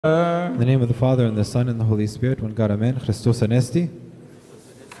In the name of the Father, and the Son, and the Holy Spirit, one God, Amen. Christos Anesti.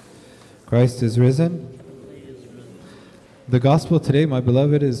 Christ is risen. The Gospel today, my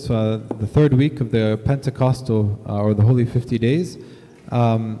beloved, is the third week of the Pentecostal, or the Holy 50 Days.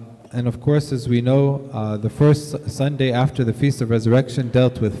 And of course, as we know, the first Sunday after the Feast of Resurrection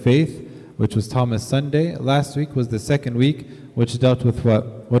dealt with faith, which was Thomas Sunday. Last week was the second week, which dealt with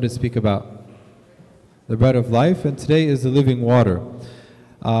what? What did it speak about? The bread of life, and today is the living water.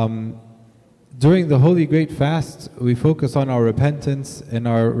 During the Holy Great Fast, we focus on our repentance and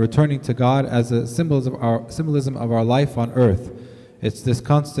our returning to God as a symbolism of our life on earth. It's this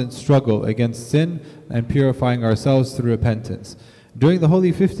constant struggle against sin and purifying ourselves through repentance. During the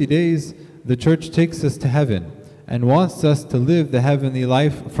Holy 50 Days, the Church takes us to heaven and wants us to live the heavenly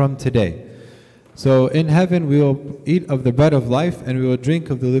life from today. So in heaven, we will eat of the bread of life and we will drink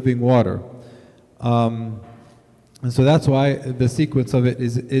of the living water. And so that's why the sequence of it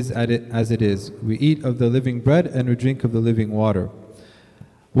is as it is. We eat of the living bread and we drink of the living water.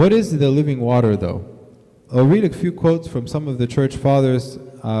 What is the living water, though? I'll read a few quotes from some of the church fathers,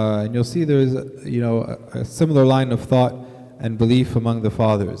 and you'll see there's a similar line of thought and belief among the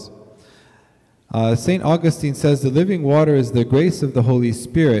fathers. St. Augustine says, "The living water is the grace of the Holy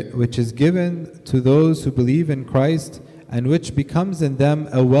Spirit, which is given to those who believe in Christ, and which becomes in them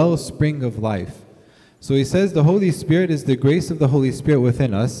a wellspring of life." So he says the Holy Spirit is the grace of the Holy Spirit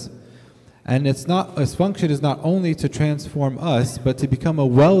within us, and its function is not only to transform us, but to become a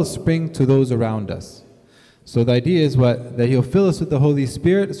wellspring to those around us. So the idea is that He'll fill us with the Holy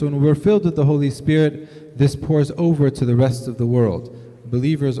Spirit, so when we're filled with the Holy Spirit, this pours over to the rest of the world,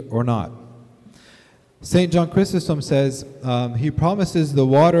 believers or not. St. John Chrysostom says, he promises the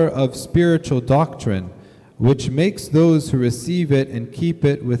water of spiritual doctrine, which makes those who receive it and keep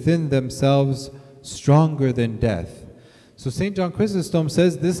it within themselves stronger than death. So St. John Chrysostom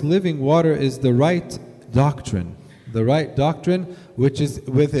says this living water is the right doctrine. The right doctrine, which is,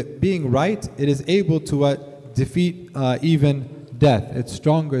 with it being right, it is able to defeat even death. It's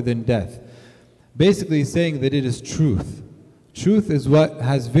stronger than death. Basically saying that it is truth. Truth is what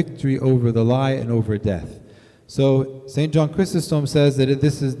has victory over the lie and over death. So St. John Chrysostom says that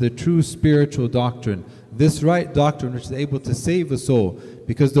this is the true spiritual doctrine. This right doctrine which is able to save a soul,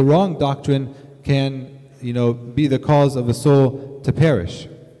 because the wrong doctrine can, be the cause of a soul to perish.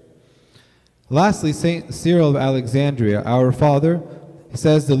 Lastly, St. Cyril of Alexandria, our Father, he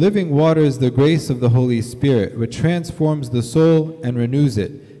says, "The living water is the grace of the Holy Spirit, which transforms the soul and renews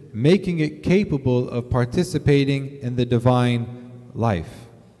it, making it capable of participating in the divine life."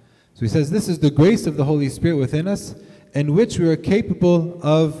 So he says this is the grace of the Holy Spirit within us, in which we are capable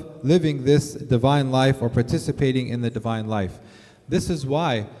of living this divine life or participating in the divine life. This is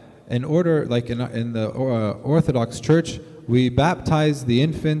why in order, like in the Orthodox Church, we baptize the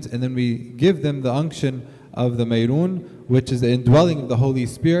infant and then we give them the unction of the Meirun, which is the indwelling of the Holy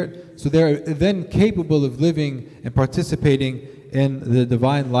Spirit. So they're then capable of living and participating in the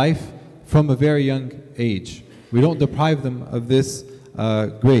divine life from a very young age. We don't deprive them of this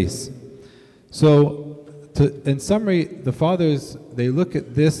grace. So in summary, the fathers, they look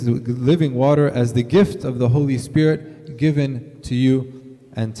at this living water as the gift of the Holy Spirit given to you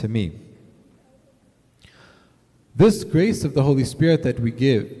and to me. This grace of the Holy Spirit that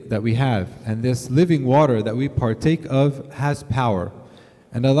we have, and this living water that we partake of has power.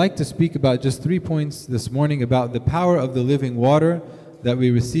 And I'd like to speak about just 3 points this morning about the power of the living water that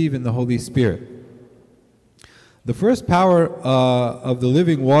we receive in the Holy Spirit. The first power of the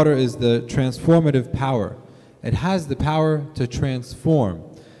living water is the transformative power. It has the power to transform.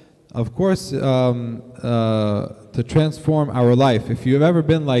 Of course, to transform our life. If you've ever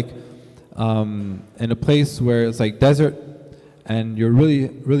been in a place where it's like desert and you're really,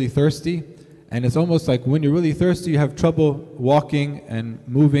 really thirsty, and it's almost like when you're really thirsty, you have trouble walking and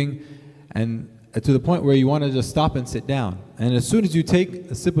moving, and to the point where you want to just stop and sit down. And as soon as you take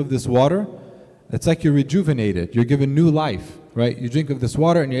a sip of this water, it's like you're rejuvenated. You're given new life, right? You drink of this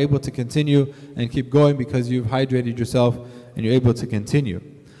water and you're able to continue and keep going because you've hydrated yourself and you're able to continue.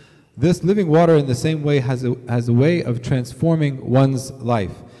 This living water in the same way has a way of transforming one's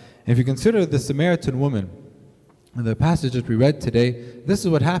life. And if you consider the Samaritan woman, in the passage that we read today, this is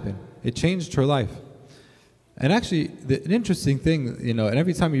what happened. It changed her life. And actually, an interesting thing, and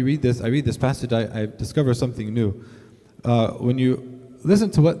every time I read this passage, I discover something new. When you listen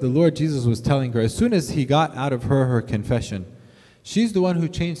to what the Lord Jesus was telling her, as soon as He got out of her confession, she's the one who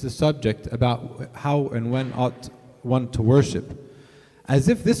changed the subject about how and when ought one to worship. As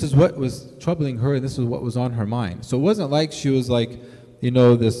if this is what was troubling her and this is what was on her mind. So it wasn't like she was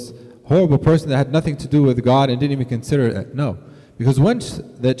this horrible person that had nothing to do with God and didn't even consider it. No. Because once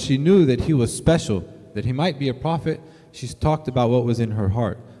that she knew that he was special, that he might be a prophet, she talked about what was in her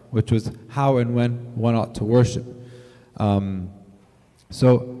heart, which was how and when one ought to worship.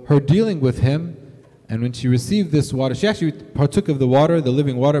 So her dealing with him, and when she received this water, she actually partook of the water, the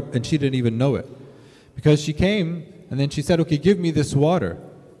living water, and she didn't even know it. Because she came, and then she said, okay, give me this water.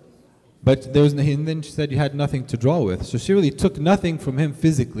 But there was, and then she said, you had nothing to draw with. So she really took nothing from him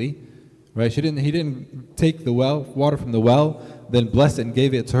physically, right? He didn't take the water from the well, then bless it and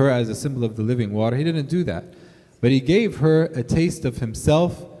gave it to her as a symbol of the living water. He didn't do that. But he gave her a taste of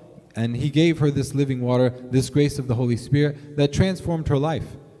himself, and he gave her this living water, this grace of the Holy Spirit that transformed her life.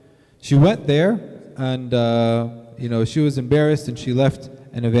 She went there, and she was embarrassed, and she left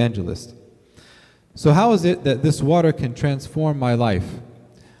an evangelist. So how is it that this water can transform my life?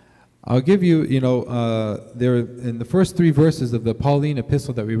 I'll give you, there in the first 3 verses of the Pauline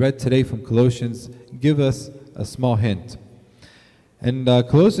epistle that we read today from Colossians, give us a small hint. In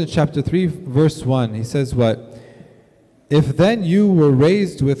Colossians chapter 3, verse 1, he says what? If then you were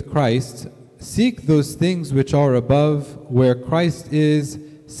raised with Christ, seek those things which are above, where Christ is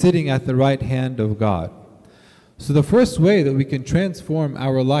sitting at the right hand of God. So the first way that we can transform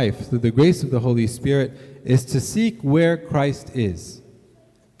our life through the grace of the Holy Spirit is to seek where Christ is.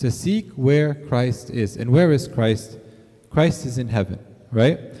 To seek where Christ is. And where is Christ? Christ is in heaven,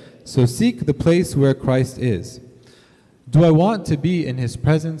 right? So seek the place where Christ is. Do I want to be in His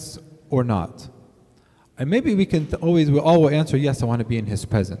presence or not? And maybe we all will answer, yes, I want to be in His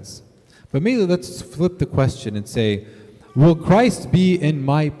presence. But maybe let's flip the question and say, will Christ be in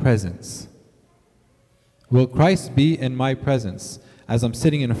my presence? Will Christ be in my presence as I'm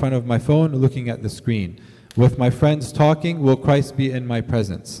sitting in front of my phone looking at the screen? With my friends talking, will Christ be in my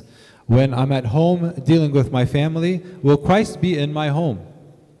presence? When I'm at home dealing with my family, will Christ be in my home?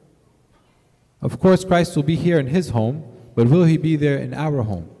 Of course, Christ will be here in His home, but will He be there in our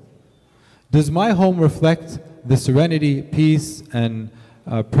home? Does my home reflect the serenity, peace, and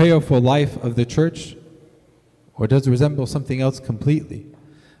prayerful life of the church? Or does it resemble something else completely?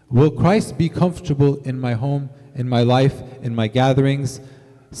 Will Christ be comfortable in my home, in my life, in my gatherings,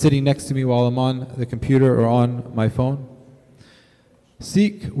 sitting next to me while I'm on the computer or on my phone?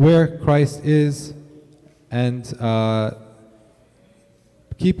 Seek where Christ is, and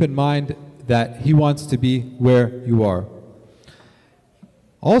keep in mind that He wants to be where you are.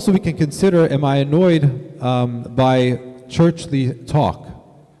 Also, we can consider, am I annoyed by churchly talk?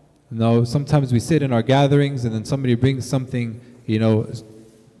 Sometimes we sit in our gatherings and then somebody brings something,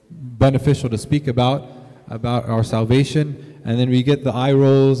 beneficial to speak about our salvation, and then we get the eye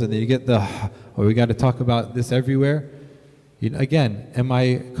rolls, and then you get we got to talk about this everywhere. Again, am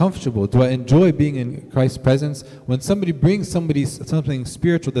I comfortable? Do I enjoy being in Christ's presence? When somebody brings something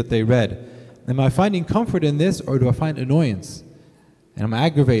spiritual that they read, am I finding comfort in this, or do I find annoyance? And I'm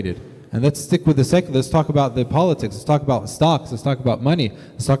aggravated. And let's stick with the secular. Let's talk about the politics. Let's talk about stocks. Let's talk about money.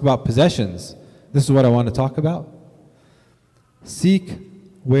 Let's talk about possessions. This is what I want to talk about. Seek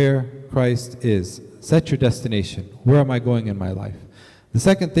where Christ is. Set your destination. Where am I going in my life? The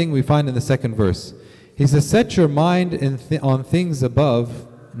second thing we find in the second verse, he says, set your mind on things above,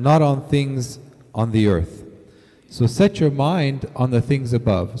 not on things on the earth. So set your mind on the things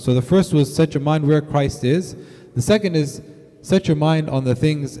above. So the first was set your mind where Christ is. The second is set your mind on the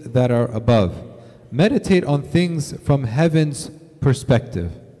things that are above. Meditate on things from heaven's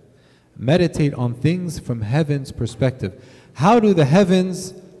perspective. Meditate on things from heaven's perspective. How do the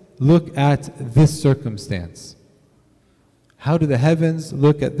heavens look at this circumstance? How do the heavens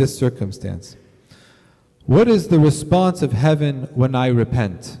look at this circumstance? What is the response of heaven when I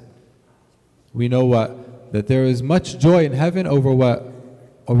repent? We know what? That there is much joy in heaven over what?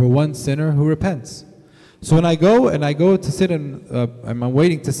 Over one sinner who repents. So when I go to sit and I'm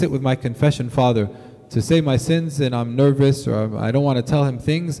waiting to sit with my confession father to say my sins, and I'm nervous or I don't want to tell him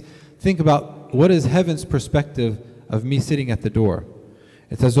things, think about what is heaven's perspective of me sitting at the door.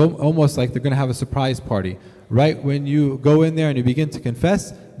 It's almost like they're going to have a surprise party. Right when you go in there and you begin to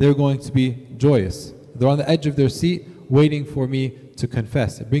confess, they're going to be joyous. They're on the edge of their seat waiting for me to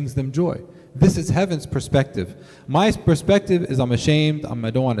confess. It brings them joy. This is heaven's perspective. My perspective is I'm ashamed. I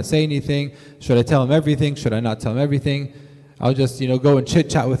don't want to say anything. Should I tell him everything? Should I not tell him everything? I'll just go and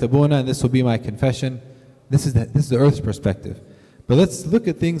chit-chat with Abuna, and this will be my confession. This is the earth's perspective. But let's look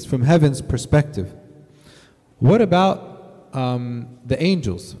at things from heaven's perspective. What about the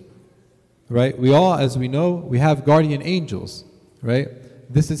angels? Right? We all, as we know, we have guardian angels. Right?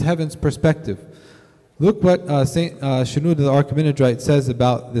 This is heaven's perspective. Look what Saint Shenouda the Archimandrite says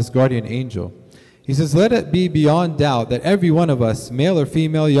about this guardian angel. He says, let it be beyond doubt that every one of us, male or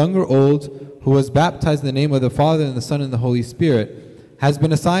female, young or old, who was baptized in the name of the Father and the Son and the Holy Spirit, has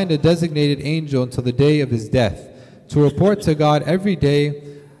been assigned a designated angel until the day of his death, to report to God every day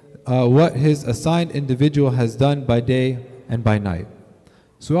what his assigned individual has done by day and by night.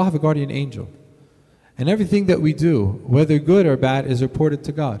 So we all have a guardian angel. And everything that we do, whether good or bad, is reported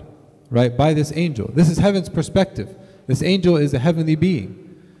to God, right, by this angel. This is heaven's perspective. This angel is a heavenly being.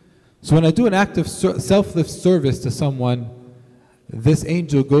 So when I do an act of selfless service to someone, this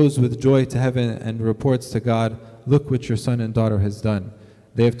angel goes with joy to heaven and reports to God, look what your son and daughter has done.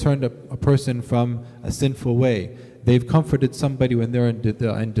 They have turned a person from a sinful way. They've comforted somebody when they're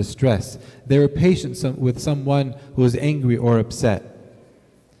in distress. They were patient with someone who is angry or upset.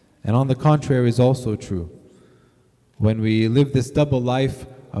 And on the contrary is also true. When we live this double life,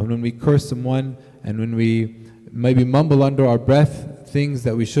 when we curse someone, and when we maybe mumble under our breath things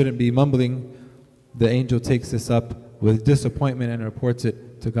that we shouldn't be mumbling, the angel takes this up with disappointment and reports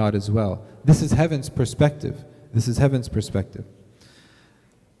it to God as well. This is heaven's perspective. This is heaven's perspective.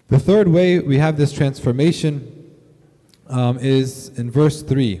 The third way we have this transformation is in verse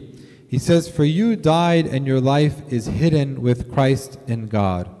 3. He says, "For you died and your life is hidden with Christ in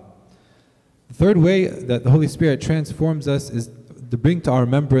God." The third way that the Holy Spirit transforms us is to bring to our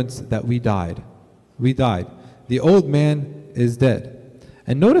remembrance that we died. We died. The old man is dead.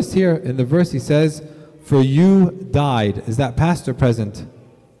 And notice here in the verse he says, "For you died." Is that past or present?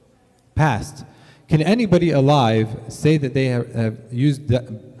 Past. Can anybody alive say that they have used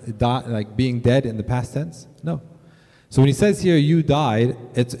like being dead in the past tense? No. So when he says here, "you died,"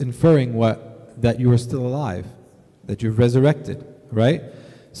 it's inferring what? That you are still alive, that you've resurrected, right?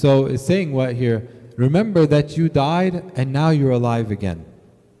 So it's saying what here? Remember that you died and now you're alive again,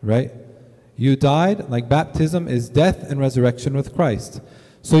 right? You died, like baptism is death and resurrection with Christ.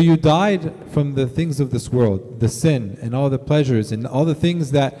 So you died from the things of this world, the sin and all the pleasures and all the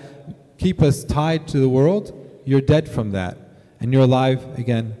things that keep us tied to the world. You're dead from that and you're alive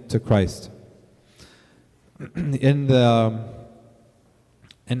again to Christ. In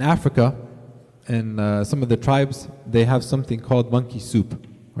Africa, in some of the tribes, they have something called monkey soup,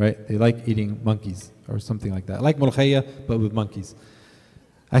 right? They like eating monkeys or something like that. Like mulkhaya, but with monkeys.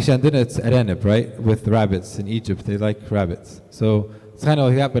 Actually, and then it's aranib, right? With rabbits. In Egypt, they like rabbits. So it's kind of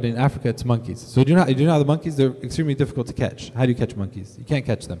like that, but in Africa, it's monkeys. So do you know how the monkeys, they're extremely difficult to catch. How do you catch monkeys? You can't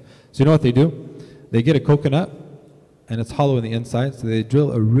catch them. So you know what they do? They get a coconut, and it's hollow on the inside, so they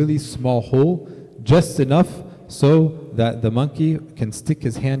drill a really small hole, just enough so that the monkey can stick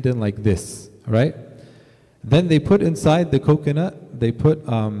his hand in like this, right? Then they put inside the coconut, they put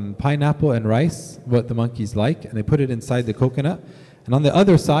pineapple and rice, what the monkeys like, and they put it inside the coconut. And on the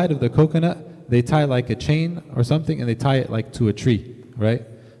other side of the coconut, they tie like a chain or something, and they tie it like to a tree, right?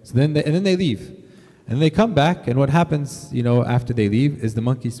 So then they leave. And they come back, and what happens, you know, after they leave is the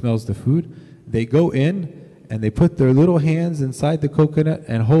monkey smells the food. They go in, and they put their little hands inside the coconut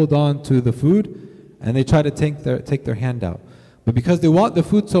and hold on to the food, and they try to take their hand out. But because they want the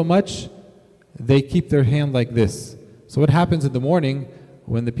food so much, they keep their hand like this. So what happens in the morning,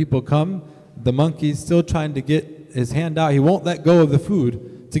 when the people come, the monkey's still trying to get his hand out. He won't let go of the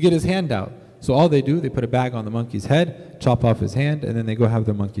food to get his hand out. So all they do, they put a bag on the monkey's head, chop off his hand, and then they go have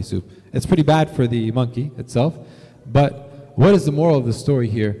their monkey soup. It's pretty bad for the monkey itself. But what is the moral of the story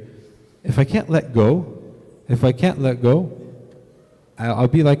here? If I can't let go, I'll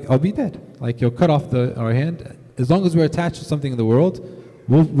be dead. Like you'll cut off our hand. As long as we're attached to something in the world,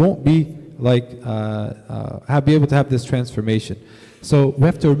 we won't be like be able to have this transformation. So we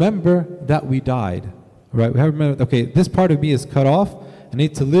have to remember that we died, right? We have to remember, okay, this part of me is cut off. I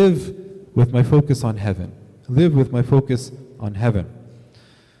need to live with my focus on heaven. Live with my focus on heaven.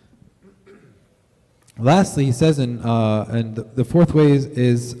 Lastly, he says, and the fourth way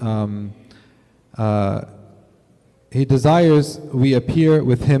is he desires we appear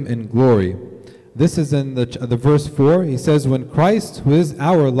with him in glory. This is in the verse 4. He says, when Christ, who is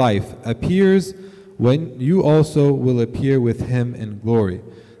our life, appears, when you also will appear with him in glory.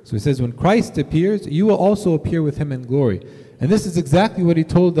 So he says, when Christ appears, you will also appear with him in glory. And this is exactly what he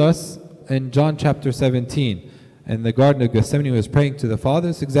told us in John chapter 17. In the Garden of Gethsemane, he was praying to the Father.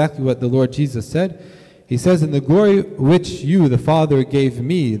 It's exactly what the Lord Jesus said. He says, in the glory which you, the Father, gave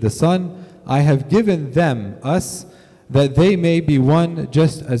me, the Son, I have given them, us, that they may be one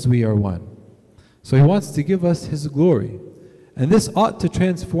just as we are one. So he wants to give us his glory. And this ought to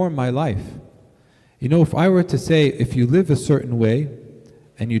transform my life. You know, if I were to say, if you live a certain way,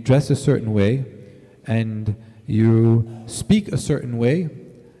 and you dress a certain way, and you speak a certain way,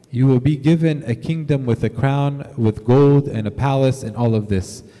 you will be given a kingdom with a crown, with gold and a palace and all of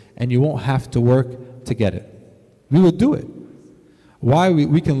this. And you won't have to work to get it. We will do it. Why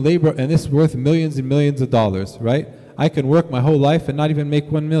we can labor, and this is worth millions and millions of dollars, right? I can work my whole life and not even make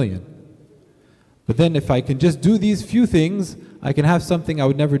 1 million. But then if I can just do these few things, I can have something I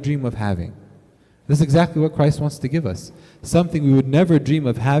would never dream of having. This is exactly what Christ wants to give us. Something we would never dream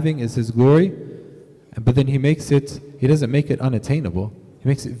of having is His glory, but then He doesn't make it unattainable. He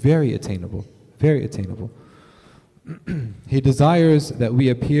makes it very attainable, very attainable. He desires that we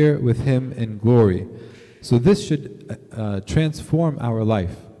appear with Him in glory. So this should transform our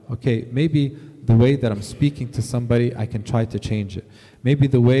life. Okay, maybe the way that I'm speaking to somebody, I can try to change it. Maybe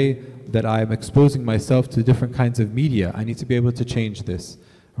the way that I'm exposing myself to different kinds of media, I need to be able to change this,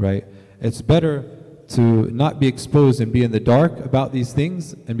 right? It's better to not be exposed and be in the dark about these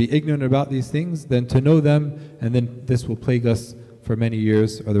things and be ignorant about these things than to know them, and then this will plague us for many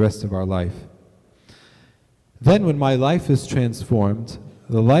years or the rest of our life. Then when my life is transformed,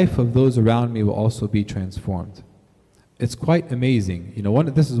 the life of those around me will also be transformed. It's quite amazing. You know,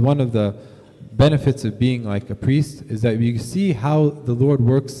 this is one of the benefits of being like a priest, is that you see how the Lord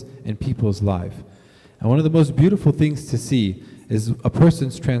works in people's life. And one of the most beautiful things to see is a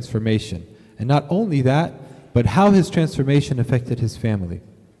person's transformation. And not only that, but how his transformation affected his family.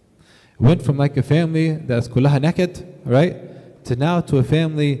 It went from like a family that's kullaha naked, right, to now to a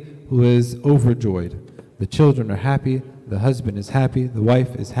family who is overjoyed. The children are happy, the husband is happy, the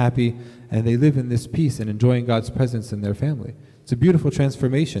wife is happy, and they live in this peace and enjoying God's presence in their family. It's a beautiful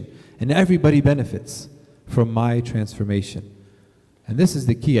transformation, and everybody benefits from my transformation. And this is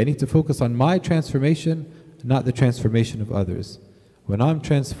the key. I need to focus on my transformation, not the transformation of others. When I'm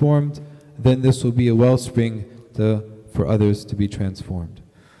transformed, then this will be a wellspring for others to be transformed.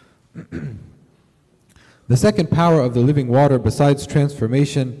 The second power of the living water, besides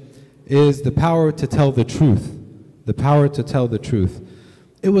transformation, is the power to tell the truth. The power to tell the truth.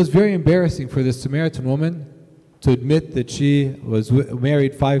 It was very embarrassing for the Samaritan woman to admit that she was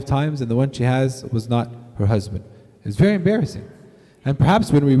married 5 times and the one she has was not her husband. It's very embarrassing. And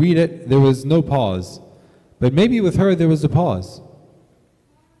perhaps when we read it, there was no pause. But maybe with her there was a pause.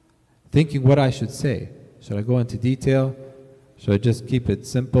 Thinking what I should say. Should I go into detail? Should I just keep it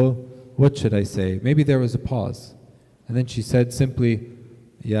simple? What should I say? Maybe there was a pause. And then she said simply,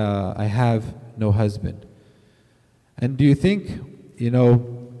 yeah, I have no husband. And do you think,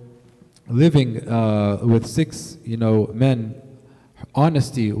 living with 6, men,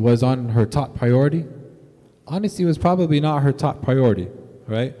 honesty was on her top priority? Honesty was probably not her top priority,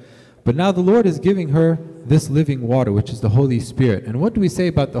 right? But now the Lord is giving her this living water, which is the Holy Spirit. And what do we say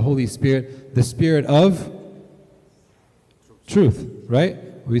about the Holy Spirit? The Spirit of truth, right?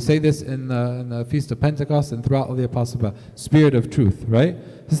 We say this in the Feast of Pentecost and throughout all the Apostles' Spirit of truth, right?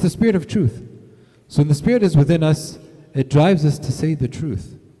 This is the Spirit of truth. So when the Spirit is within us, it drives us to say the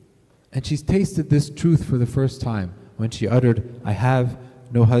truth. And she's tasted this truth for the first time when she uttered, I have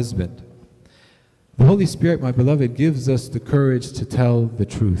no husband. The Holy Spirit, my beloved, gives us the courage to tell the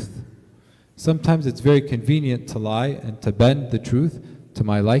truth. Sometimes it's very convenient to lie and to bend the truth to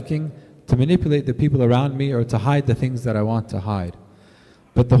my liking, to manipulate the people around me, or to hide the things that I want to hide.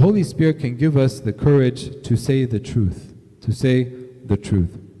 But the Holy Spirit can give us the courage to say the truth, to say the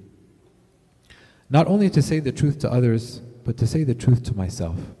truth. Not only to say the truth to others, but to say the truth to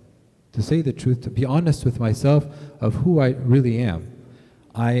myself. To say the truth, to be honest with myself of who I really am.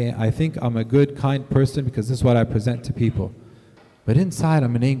 I think I'm a good, kind person because this is what I present to people. But inside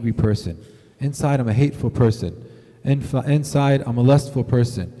I'm an angry person. Inside I'm a hateful person. Inside I'm a lustful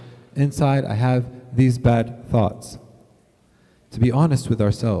person. Inside I have these bad thoughts. To be honest with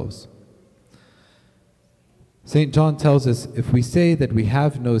ourselves. St. John tells us, if we say that we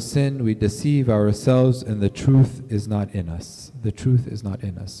have no sin, we deceive ourselves and the truth is not in us. The truth is not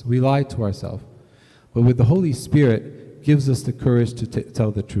in us. We lie to ourselves. But with the Holy Spirit, gives us the courage to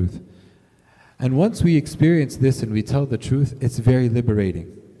tell the truth. And once we experience this and we tell the truth, it's very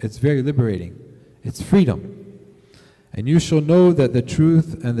liberating. It's very liberating. It's freedom. And you shall know that the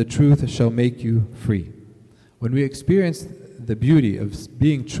truth, and the truth shall make you free. When we experience the beauty of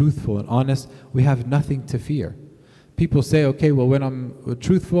being truthful and honest, we have nothing to fear. People say, okay, well, when I'm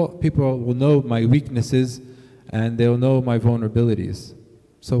truthful, people will know my weaknesses and they'll know my vulnerabilities.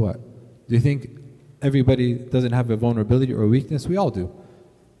 So what? Do you think everybody doesn't have a vulnerability or a weakness? We all do.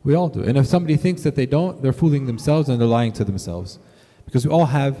 We all do. And if somebody thinks that they don't, they're fooling themselves and they're lying to themselves. Because we all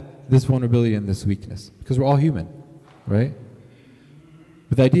have this vulnerability and this weakness. Because we're all human, right?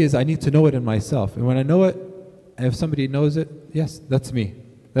 But the idea is I need to know it in myself. And when I know it, and if somebody knows it, yes, that's me.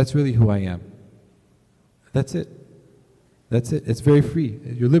 That's really who I am. That's it. That's it. It's very free.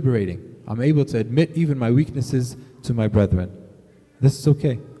 You're liberating. I'm able to admit even my weaknesses to my brethren. This is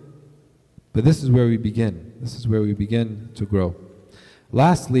okay. But this is where we begin. This is where we begin to grow.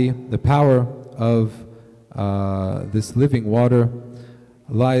 Lastly, the power of this living water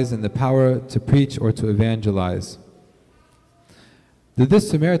lies in the power to preach or to evangelize. Did this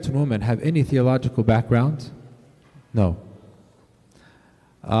Samaritan woman have any theological background? No.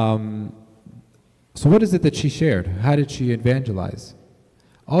 So what is it that she shared? How did she evangelize?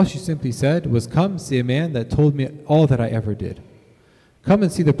 All she simply said was, come see a man that told me all that I ever did. Come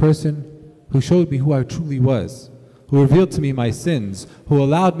and see the person who showed me who I truly was, who revealed to me my sins, who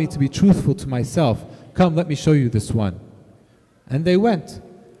allowed me to be truthful to myself. Come, let me show you this one. And they went.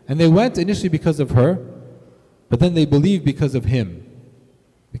 And they went initially because of her, but then they believed because of him,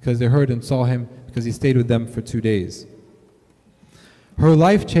 because they heard and saw him, because he stayed with them for 2 days. Her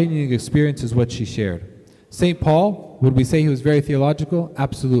life-changing experience is what she shared. St. Paul, would we say he was very theological?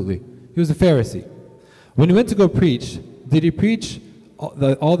 Absolutely. He was a Pharisee. When he went to go preach, did he preach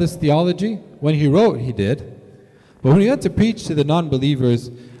all this theology? When he wrote, he did. But when he went to preach to the non-believers,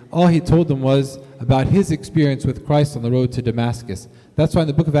 all he told them was about his experience with Christ on the road to Damascus. That's why in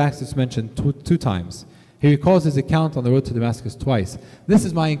the book of Acts it's mentioned two times. He recalls his account on the road to Damascus twice. This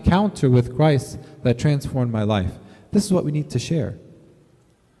is my encounter with Christ that transformed my life. This is what we need to share.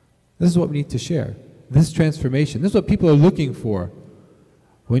 This is what we need to share. This transformation. This is what people are looking for.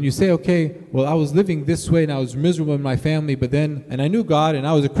 When you say, okay, well, I was living this way and I was miserable in my family, but then, and I knew God and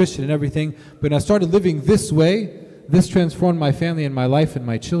I was a Christian and everything, but when I started living this way, this transformed my family and my life and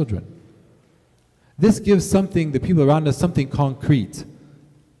my children. This gives something, the people around us, something concrete.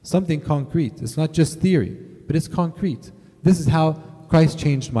 Something concrete. It's not just theory, but it's concrete. This is how Christ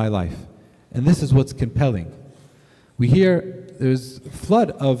changed my life. And this is what's compelling. We hear there's a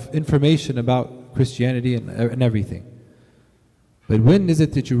flood of information about Christianity and everything. But when is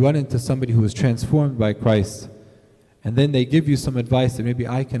it that you run into somebody who is transformed by Christ, and then they give you some advice that maybe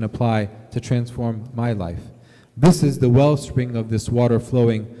I can apply to transform my life? This is the wellspring of this water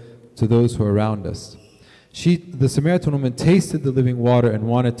flowing to those who are around us. The Samaritan woman tasted the living water and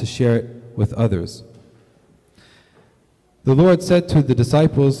wanted to share it with others. The Lord said to the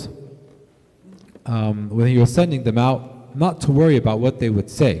disciples, when he was sending them out, not to worry about what they would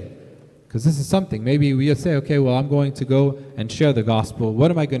say. Because this is something, maybe we say, okay, well, I'm going to go and share the gospel.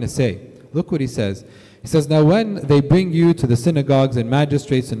 What am I going to say? Look what he says. He says, now when they bring you to the synagogues and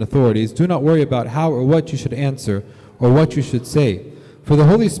magistrates and authorities, do not worry about how or what you should answer or what you should say. For the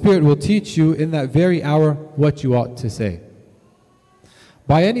Holy Spirit will teach you in that very hour what you ought to say.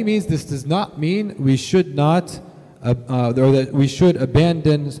 By any means, this does not mean we should not, or that we should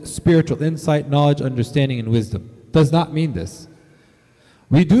abandon spiritual insight, knowledge, understanding, and wisdom. Does not mean this.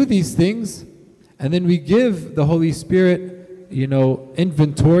 We do these things, and then we give the Holy Spirit,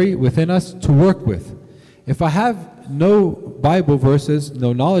 inventory within us to work with. If I have no Bible verses,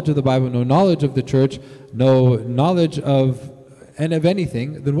 no knowledge of the Bible, no knowledge of the church, no knowledge of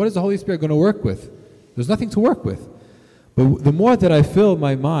anything, then what is the Holy Spirit going to work with? There's nothing to work with. But the more that I fill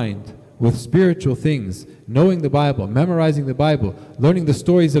my mind with spiritual things, knowing the Bible, memorizing the Bible, learning the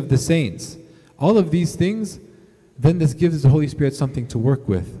stories of the saints, all of these things, then this gives the Holy Spirit something to work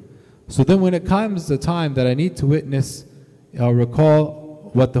with. So then when it comes the time that I need to witness, I'll recall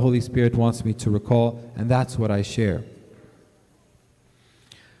what the Holy Spirit wants me to recall, and that's what I share.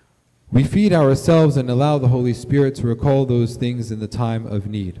 We feed ourselves and allow the Holy Spirit to recall those things in the time of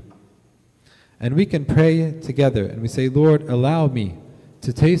need. And we can pray together and we say, Lord, allow me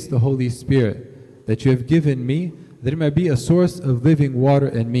to taste the Holy Spirit that you have given me, that it may be a source of living water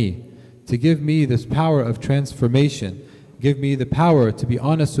in me, to give me this power of transformation. Give me the power to be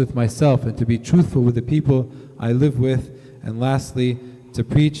honest with myself and to be truthful with the people I live with. And lastly, to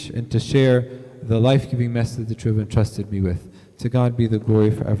preach and to share the life-giving message that you have entrusted me with. To God be the glory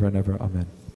forever and ever. Amen.